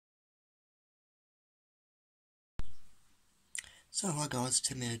So hi guys,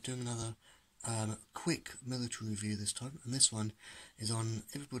 Tim here doing another quick military review this time, and this one is on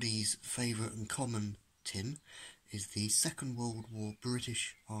everybody's favourite and common tin, is the Second World War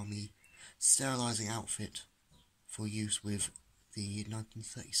British Army sterilising outfit for use with the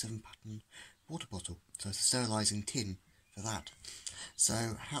 1937 pattern water bottle. So it's a sterilising tin for that.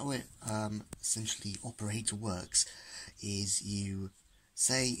 So how it essentially operates or works is you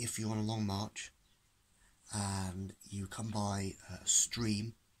say if you're on a long march and you come by a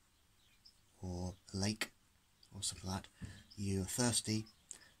stream or a lake or something like that, you're thirsty,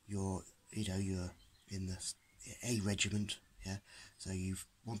 you're in the A regiment, yeah, so you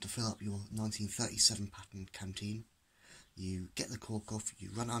want to fill up your 1937 pattern canteen. You get the cork off, you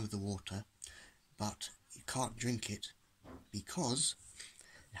run under the water, but you can't drink it because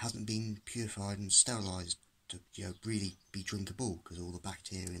it hasn't been purified and sterilised to really be drinkable because all the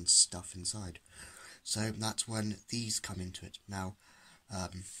bacteria and stuff inside. So that's when these come into it. Now,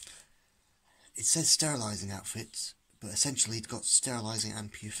 it says sterilising outfits, but essentially it's got sterilising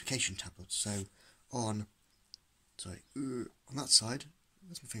and purification tablets. So on that side,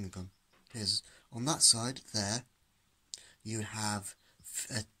 where's my finger gone? Here's on that side there, you have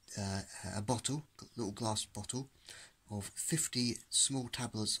a bottle, a little glass bottle, of 50 small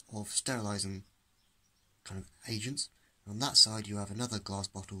tablets of sterilising kind of agents. On that side you have another glass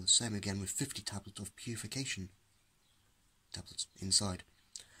bottle, same again, with 50 tablets of purification tablets inside.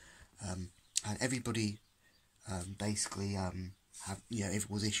 And everybody basically if it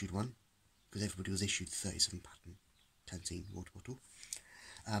was issued one, because everybody was issued the 37 pattern canteen water bottle.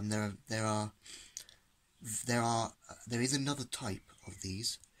 There is another type of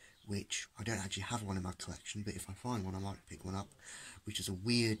these, which I don't actually have one in my collection, but if I find one I might pick one up, which is a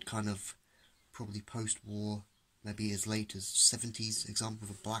weird kind of probably post-war, maybe as late as 70s example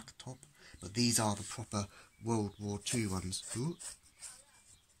of a black top, but these are the proper World War II ones. Ooh.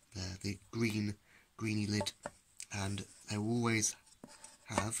 There, the greeny lid, and they always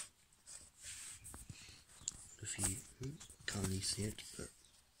have, if you can't really see it, but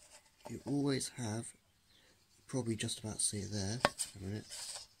you always have, probably just about see it there, a minute,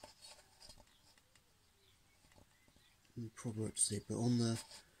 you probably won't see it, but on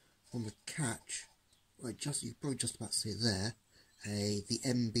the catch, right, you probably just about see it there, the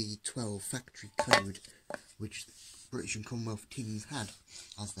MB12 factory code, which British and Commonwealth tins had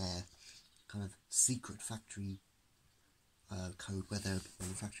as their kind of secret factory code where they're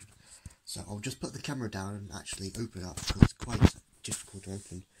manufactured. So I'll just put the camera down and actually open it up, because it's quite difficult to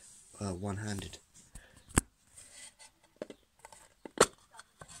open one-handed.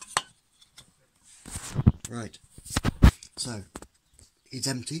 Right, so it's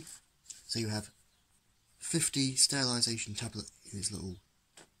empty, so you have 50 sterilisation tablet in this little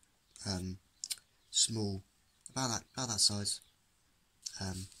small, about that size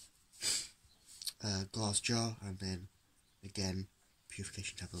glass jar, and then again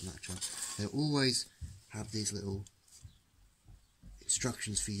purification tablet on that jar. They always have these little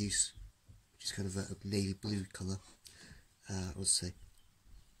instructions for use, which is kind of a navy blue colour. I would say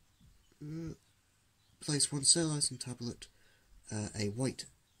place one sterilising tablet, a white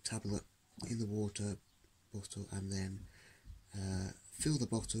tablet in the water bottle, and then fill the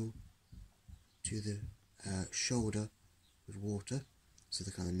bottle to the shoulder with water, so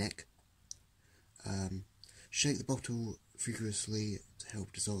the kind of neck. Shake the bottle vigorously to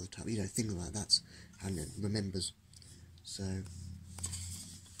help dissolve the tablet, things like that, and it remembers. So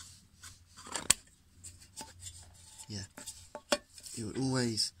yeah, you would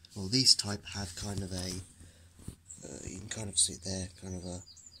always, well, these type have kind of a you can kind of see it there, kind of a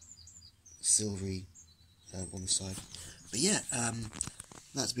silvery on the side. But yeah,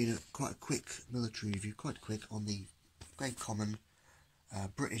 that's been quite a quick military review, quite quick, on the very common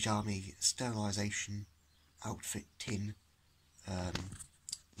British Army sterilisation outfit tin,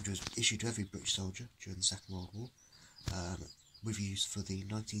 which was issued to every British soldier during the Second World War, with use for the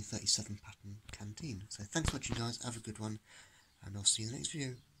 1937 pattern canteen. So thanks for watching guys, have a good one, and I'll see you in the next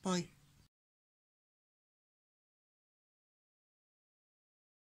video. Bye!